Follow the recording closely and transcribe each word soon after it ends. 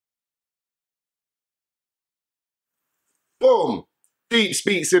Boom.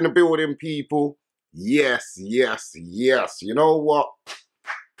 Deepsspeaks in the building, people. Yes, yes, yes. You know what?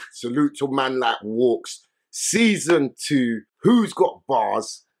 Salute to a man like Walkz. Season 2, Who's Got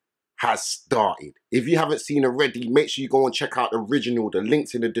Bars, has started. If you haven't seen already, make sure you go and check out the original. The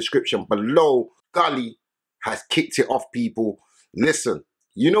link's in the description below. Gully has kicked it off, people. Listen,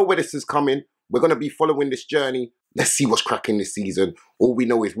 you know where this is coming. We're going to be following this journey. Let's see what's cracking this season. All we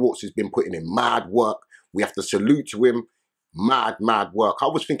know is Walkz has been putting in mad work. We have to salute to him. Mad work. I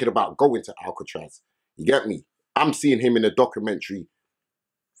was thinking about going to Alcatraz. You get me? I'm seeing him in a documentary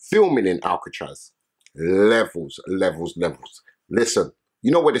filming in Alcatraz. Levels. Listen,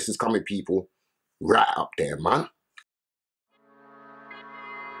 you know where this is coming, people? Right up there, man.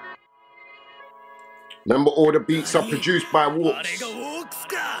 Remember, all the beats are produced by Walkz.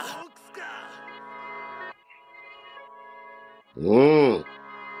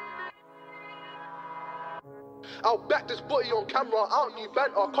 I'll back this body on camera, I don't need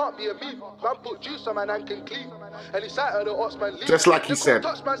banter, can't be a meme. Man put juice on man and can clean. And he's out of the odds, man leave. Just like he said.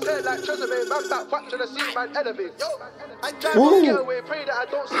 Touch man's head like Treasury, man back watching the scene, man elevate. Yo, I try to get away, pray that I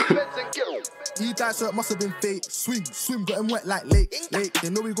don't see feds and get away. He died, so it must have been fake. Swim, got him wet like lake. They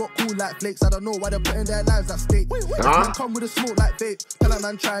know we got cool like flakes. I don't know why they're putting their lives at stake. Man come with a smoke like vape. Tell a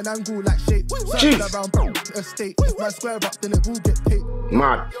man try and angle like shape. Circle around bro, estate. If man square up, then it will get paid.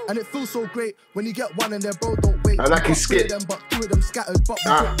 Mad. And it feels so great when you get one and their bro don't wait. I like his skit. But two of them scattered, but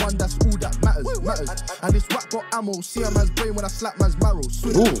we got one, that's all that matters. And this whack got ammo. See a man's brain when I slap man's marrow.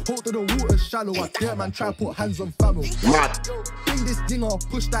 Swim, hold to the water shallow. I dare man try to put hands on family. Mad. Bring this dinger,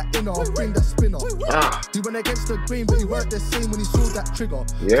 push that inner, bring the spinner. He went against the grain, but he weren't the same when he saw that trigger.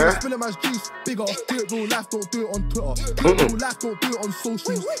 Yeah. Spilling man's juice, bigger. Do it real life, don't do it on Twitter. Do it real life, don't do it on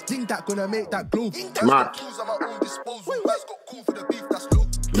socials. Think that gonna make that glow. Mad.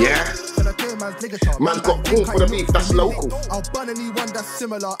 Yeah. Man's got cool for the beef, that's local. I'll burn anyone that's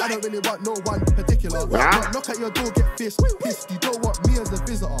similar. I don't really want no one particular. Knock at your door, get pissed. You don't want me as a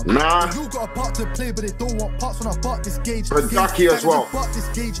visitor. Nah. You got a part to play, but they don't want parts when I part this gauge. Ducky as well. This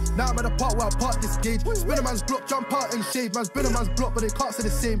gauge. Now I'm at a part where I part this gauge. Spin a man's block, jump out and shave. Man's been a man's block, but they can't say the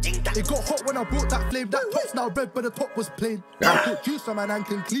same. It got hot when I brought that flame. That top's now red, but the top was plain. I put juice on man and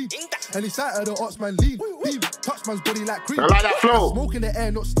can clean. And he's out of the odds, man lean. Touch man's body like cream. I like that flow. Smoke in the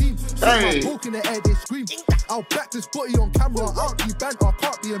air, not steam. Hey. Smoke in the air, they scream. I'll back this body on camera. I don't need banter, I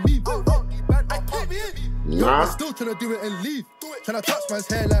can't be a meme. Nah. I'm still trying to do it and leave. Trying to touch man's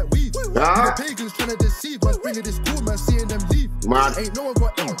hair like weed. The pagans trying to deceive. Man's bringing this cool, man, seeing them leave. Man. Ain't no one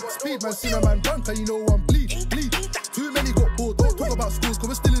got speed, man, seen a man run, cause you know one bleed. Too many got bored, don't talk about schools, cause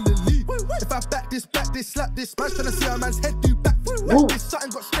we're still in the league. If I back this, slap this, man's trying to see a man's head do back. This something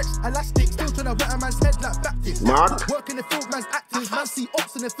got stretched, elastic, still trying to wet a man's head like back this. Work in the field, man's active, man see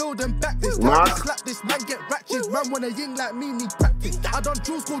ops in the field and back this. Slap this, man get ratchets, man wanna ying like me, need practice. I done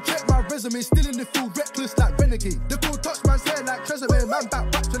jewels, go check my resume, still in the field, reckless like renegade. The ball touch man's hair like Treasury, man back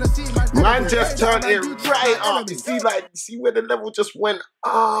watching the scene, man just turned it right up. You see where the level just went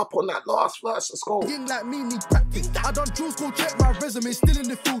up on that last verse. Let's go. Ying like me, need practice. I done jewels, go check my resume, still in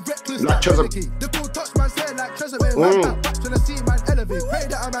the field, reckless like renegade. The ball touch man's hair like Treasury, man back watching the scene, man elevate. Pray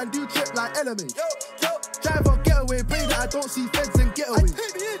that a man do trip like element. Drive on getaway, pray that I don't see feds and get away.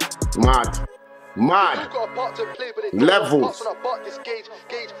 Mad. You got a part to play, but it levels. When I part this gauge,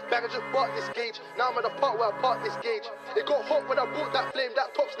 bang and just part this gauge. Now I'm at the part where I part this gauge. It got hot when I brought that flame.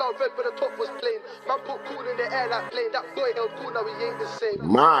 That top's now red, but the top was plain. Man put cool in the air like plane. That boy held cool, now he ain't the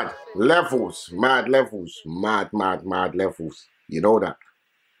same. Mad levels, mad levels. You know that.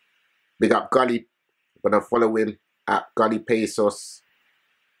 Big up Gully. Gonna follow him at Gully Pesos.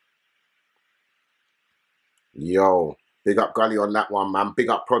 Yo. Big up Gully on that one, man. Big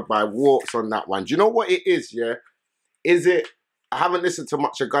up Prod by Walkz on that one. Do you know what it is, yeah? I haven't listened to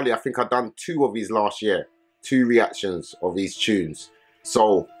much of Gully. I think I've done 2 of his last year. 2 reactions of his tunes.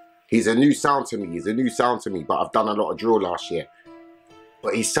 So, he's a new sound to me. But I've done a lot of drill last year.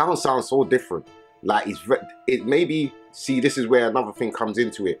 But his sound sounds so different. Like, see, this is where another thing comes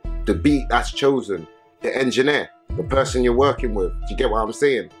into it. The beat that's chosen. The engineer. The person you're working with. Do you get what I'm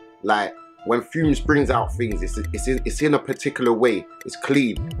saying? Like, when Fumes brings out things, it's in a particular way. It's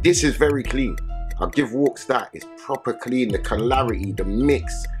clean. This is very clean. I'll give Walkz that. It's proper clean. The clarity, the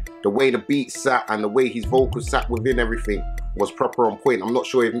mix, the way the beat sat and the way his vocals sat within everything was proper on point. I'm not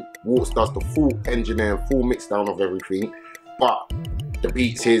sure if Walkz does the full engineer and full mix down of everything, but the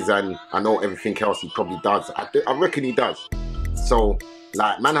beats his, and I know everything else he probably does. I reckon he does. So,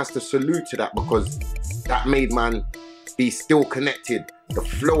 like, man has to salute to that, because that made man be still connected. The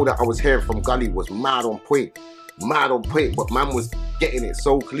flow that I was hearing from Gully was mad on point, but man was getting it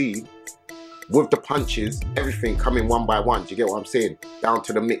so clean. with the punches, everything coming one by one. Do you get what I'm saying? Down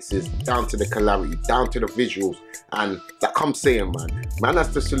to the mixes, down to the clarity, down to the visuals. And that comes saying, man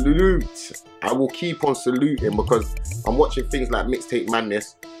has to salute. I will keep on saluting because I'm watching things like Mixtape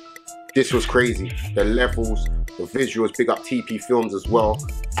Madness. This was crazy. The levels, the visuals, big up TP Films as well.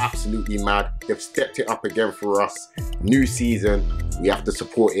 Absolutely mad. They've stepped it up again for us. New season, we have to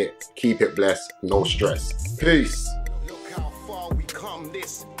support it. Keep it blessed, no stress. Peace. Look how far we come,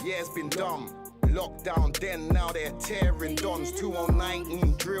 this year's been dumb. Lockdown then, now they're tearing dons.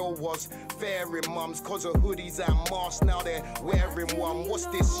 2019 drill was fairing mums, cause of hoodies and masks, now they're wearing one. What's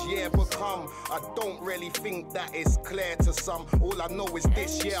this year become? I don't really think that is clear to some. All I know is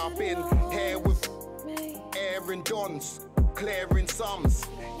this year I've been here with airing dons, clearing sums,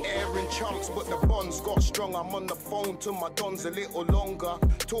 airing chumps, but the bonds got strong. I'm on the phone to my dons a little longer,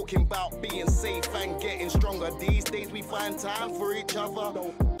 talking about being safe and getting stronger. These days we find time for each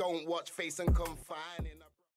other. Don't watch Face and Confine.